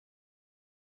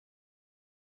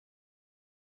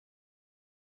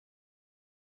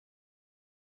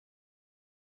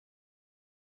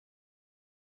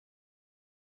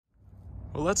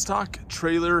Well, let's talk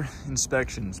trailer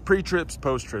inspections, pre-trips,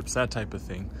 post-trips, that type of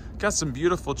thing. Got some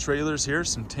beautiful trailers here,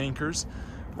 some tankers.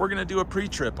 We're gonna do a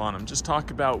pre-trip on them, just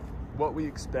talk about what we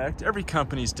expect. Every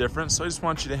company's different, so I just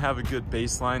want you to have a good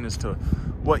baseline as to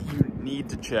what you need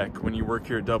to check when you work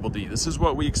here at Double D. This is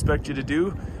what we expect you to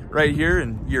do right here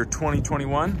in year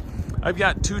 2021. I've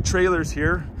got two trailers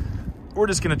here. We're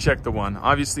just gonna check the one.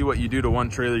 Obviously what you do to one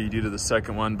trailer, you do to the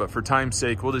second one, but for time's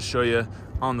sake, we'll just show you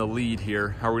on the lead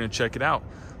here how we're gonna check it out.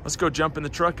 Let's go jump in the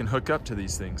truck and hook up to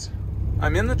these things.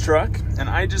 I'm in the truck and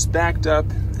I just backed up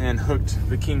and hooked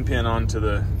the kingpin onto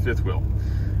the fifth wheel.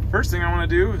 First thing I wanna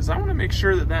do is I wanna make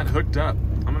sure that that hooked up.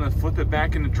 I'm gonna flip it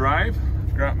back into drive,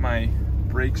 got my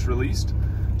brakes released.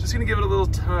 Just gonna give it a little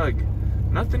tug.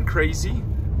 Nothing crazy.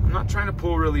 I'm not trying to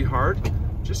pull really hard,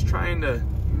 just trying to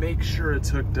make sure it's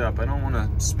hooked up. I don't want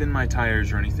to spin my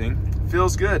tires or anything.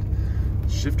 Feels good.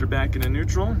 Shifter back into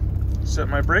neutral, set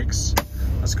my brakes.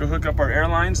 Let's go hook up our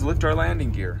airlines, lift our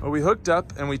landing gear. Well, we hooked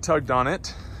up and we tugged on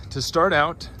it. To start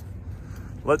out,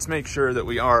 let's make sure that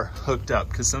we are hooked up,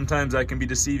 because sometimes that can be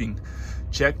deceiving.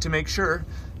 Check to make sure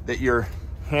that your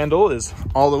handle is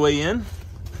all the way in.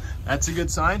 That's a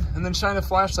good sign. And then shine a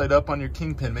flashlight up on your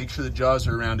kingpin. Make sure the jaws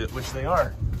are around it, which they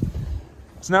are.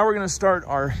 So now we're gonna start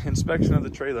our inspection of the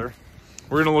trailer.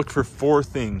 We're gonna look for four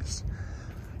things.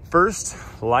 First,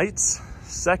 lights.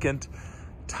 Second,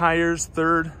 tires.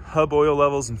 Third, hub oil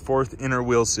levels. And fourth, inner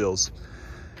wheel seals.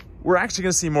 We're actually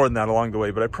gonna see more than that along the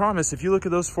way, but I promise if you look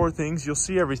at those four things, you'll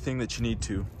see everything that you need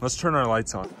to. Let's turn our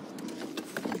lights on.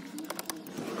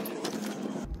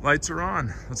 Lights are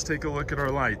on. Let's take a look at our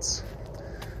lights.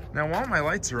 Now, while my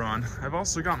lights are on, I've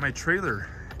also got my trailer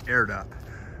aired up.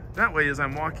 That way, as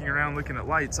I'm walking around looking at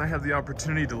lights, I have the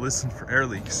opportunity to listen for air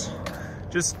leaks.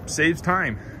 Just saves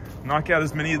time. Knock out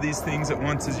as many of these things at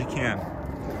once as you can.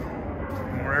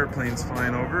 More airplanes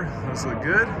flying over. Those look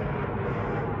good.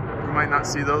 You might not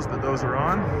see those, but those are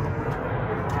on.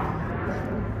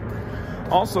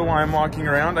 Also, while I'm walking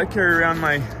around, I carry around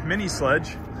my mini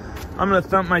sledge. I'm gonna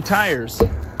thump my tires.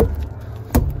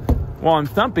 While I'm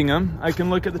thumping them, I can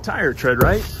look at the tire tread,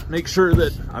 right? Make sure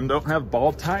that I don't have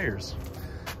bald tires.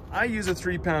 I use a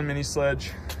 3-pound mini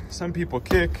sledge. Some people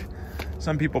kick,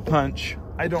 some people punch.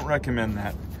 I don't recommend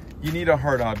that. You need a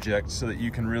hard object so that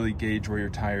you can really gauge where your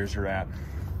tires are at.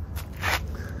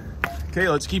 Okay,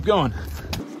 let's keep going.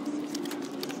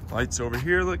 Lights over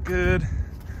here look good.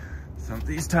 Thump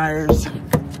these tires.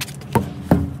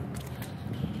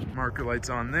 Marker lights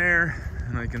on there,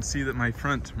 and I can see that my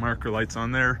front marker lights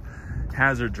on there.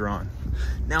 Hazards are on.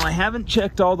 Now, I haven't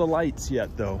checked all the lights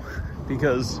yet though,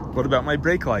 because what about my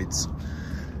brake lights?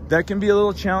 That can be a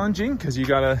little challenging because you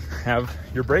gotta have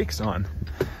your brakes on.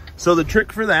 So the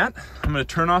trick for that, I'm gonna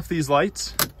turn off these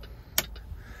lights,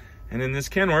 and in this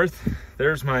Kenworth,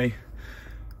 there's my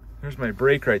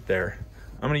brake right there.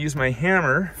 I'm gonna use my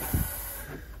hammer,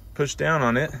 push down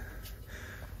on it.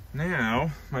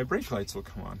 Now my brake lights will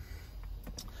come on.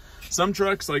 Some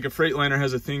trucks, like a Freightliner,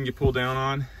 has a thing you pull down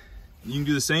on. You can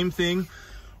do the same thing,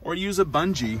 or use a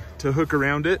bungee to hook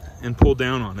around it and pull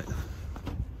down on it.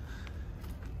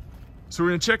 So we're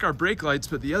gonna check our brake lights,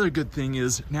 but the other good thing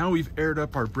is now we've aired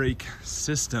up our brake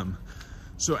system.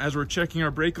 So as we're checking our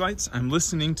brake lights, I'm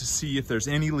listening to see if there's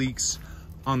any leaks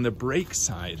on the brake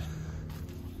side.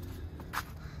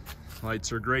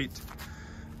 Lights are great.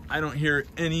 I don't hear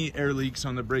any air leaks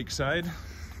on the brake side.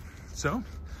 So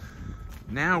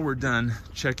now we're done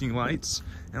checking lights,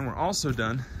 and we're also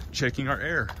done checking our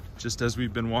air, just as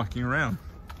we've been walking around.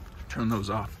 Turn those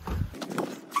off.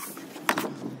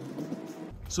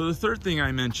 So the third thing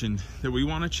I mentioned that we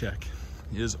want to check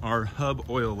is our hub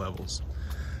oil levels.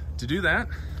 To do that,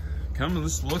 come and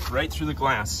let's look right through the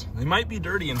glass. They might be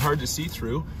dirty and hard to see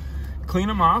through. Clean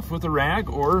them off with a rag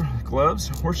or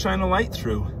gloves, or shine a light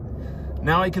through.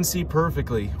 Now I can see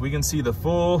perfectly. We can see the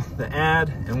full, the add,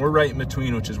 and we're right in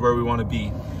between, which is where we want to be.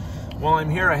 While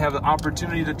I'm here, I have the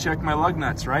opportunity to check my lug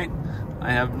nuts, right?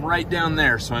 I have them right down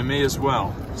there, so I may as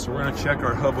well. So we're gonna check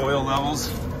our hub oil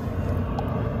levels.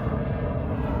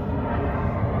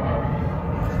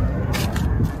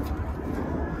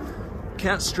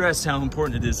 Can't stress how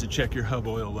important it is to check your hub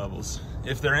oil levels.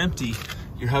 If they're empty,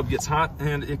 your hub gets hot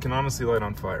and it can honestly light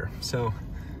on fire. So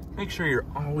make sure you're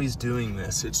always doing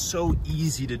this. It's so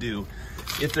easy to do.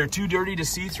 If they're too dirty to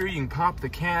see through, you can pop the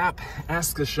cap,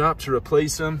 ask the shop to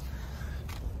replace them.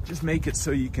 Just make it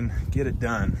so you can get it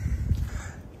done.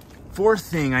 Fourth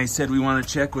thing I said we want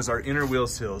to check was our inner wheel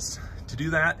seals. To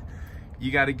do that,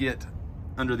 you got to get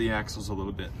under the axles a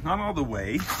little bit. Not all the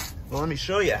way. Well, let me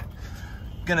show you.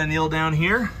 Gonna kneel down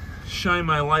here, shine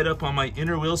my light up on my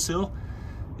inner wheel seal.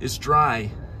 It's dry.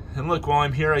 And look, while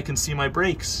I'm here, I can see my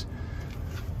brakes.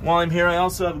 While I'm here, I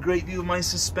also have a great view of my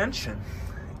suspension.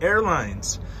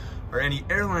 Airlines. Are any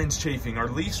airlines chafing? Are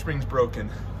leaf springs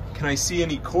broken? Can I see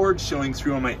any cords showing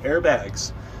through on my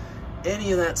airbags?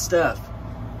 Any of that stuff.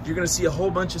 You're gonna see a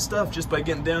whole bunch of stuff just by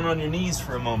getting down on your knees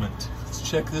for a moment. Let's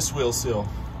check this wheel sill.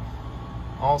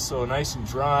 Also nice and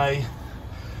dry.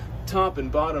 Top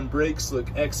and bottom brakes look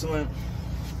excellent.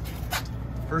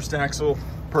 First axle,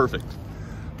 perfect.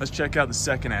 Let's check out the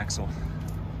second axle.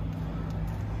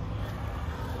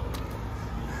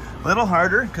 A little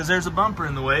harder because there's a bumper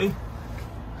in the way.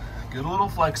 Get a little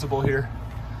flexible here.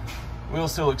 Wheel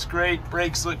still looks great,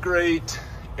 brakes look great,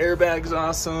 airbag's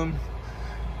awesome.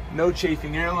 No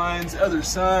chafing airlines, other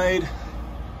side.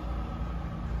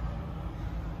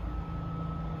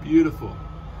 Beautiful.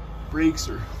 Brakes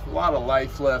are a lot of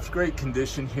life left, great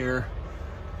condition here.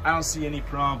 I don't see any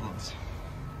problems.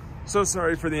 So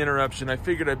sorry for the interruption. I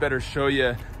figured I better show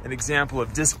you an example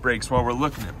of disc brakes while we're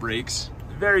looking at brakes.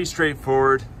 Very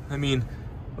straightforward. I mean,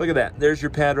 look at that. There's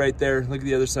your pad right there. Look at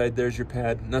the other side. There's your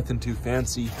pad. Nothing too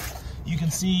fancy. You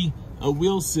can see a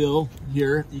wheel sill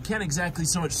here. You can't exactly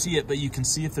so much see it, but you can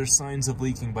see if there's signs of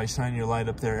leaking by shining your light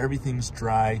up there. Everything's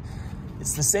dry.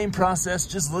 It's the same process,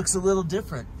 just looks a little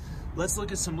different. Let's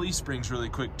look at some leaf springs really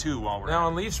quick too while we're now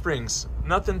on leaf springs.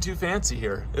 Nothing too fancy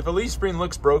here. If a leaf spring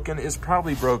looks broken, it's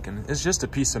probably broken. It's just a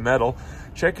piece of metal.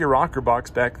 Check your rocker box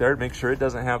back there to make sure it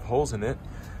doesn't have holes in it.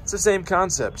 It's the same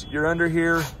concept. You're under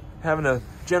here having a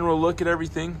general look at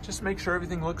everything. Just make sure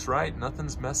everything looks right.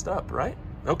 Nothing's messed up, right?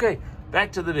 Okay,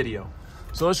 back to the video.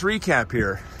 So let's recap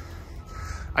here.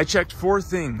 I checked 4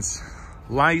 things: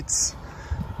 lights,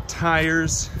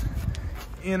 tires,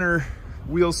 inner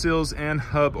wheel seals, and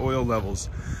hub oil levels.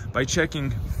 By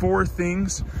checking 4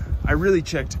 things, I really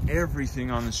checked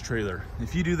everything on this trailer.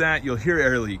 If you do that, you'll hear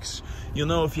air leaks. You'll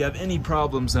know if you have any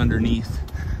problems underneath.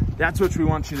 That's what we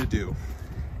want you to do.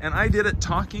 And I did it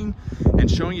talking and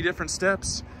showing you different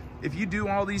steps. If you do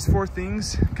all these 4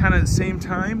 things kind of at the same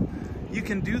time, you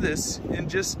can do this in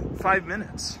just 5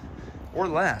 minutes or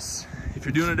less. If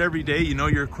you're doing it every day, you know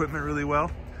your equipment really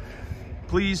well,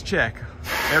 please check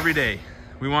every day.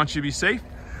 We want you to be safe.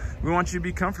 We want you to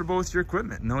be comfortable with your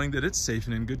equipment, knowing that it's safe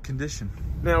and in good condition.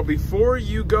 Now, before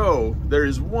you go, there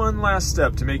is one last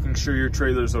step to making sure your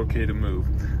trailer is okay to move.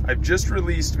 I've just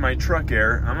released my truck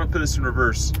air. I'm gonna put this in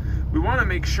reverse. We wanna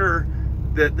make sure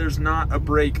that there's not a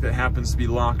brake that happens to be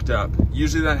locked up.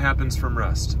 Usually that happens from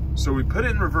rust. So we put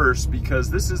it in reverse because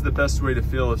this is the best way to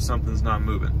feel if something's not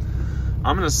moving.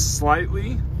 I'm gonna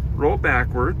slightly roll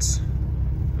backwards.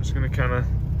 I'm just gonna kind of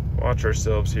watch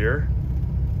ourselves here.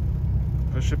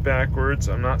 Push it backwards.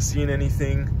 I'm not seeing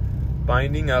anything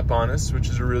binding up on us, which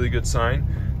is a really good sign.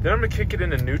 Then I'm gonna kick it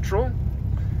into neutral,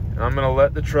 and I'm gonna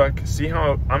let the truck, see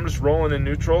how I'm just rolling in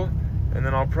neutral, and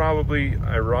then I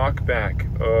rock back.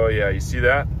 Oh yeah, you see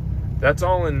that? That's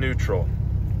all in neutral.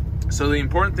 So the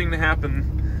important thing to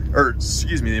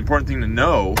the important thing to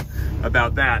know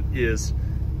about that is,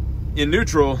 in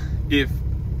neutral, if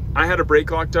I had a brake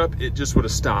locked up, it just would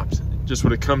have stopped. It just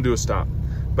would have come to a stop.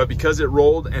 But because it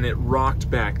rolled and it rocked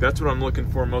back, that's what I'm looking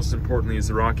for most importantly, is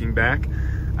the rocking back.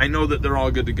 I know that they're all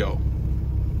good to go.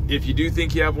 If you do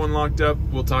think you have one locked up,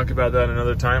 we'll talk about that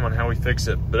another time on how we fix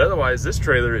it. But otherwise, this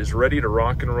trailer is ready to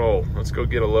rock and roll. Let's go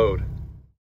get a load.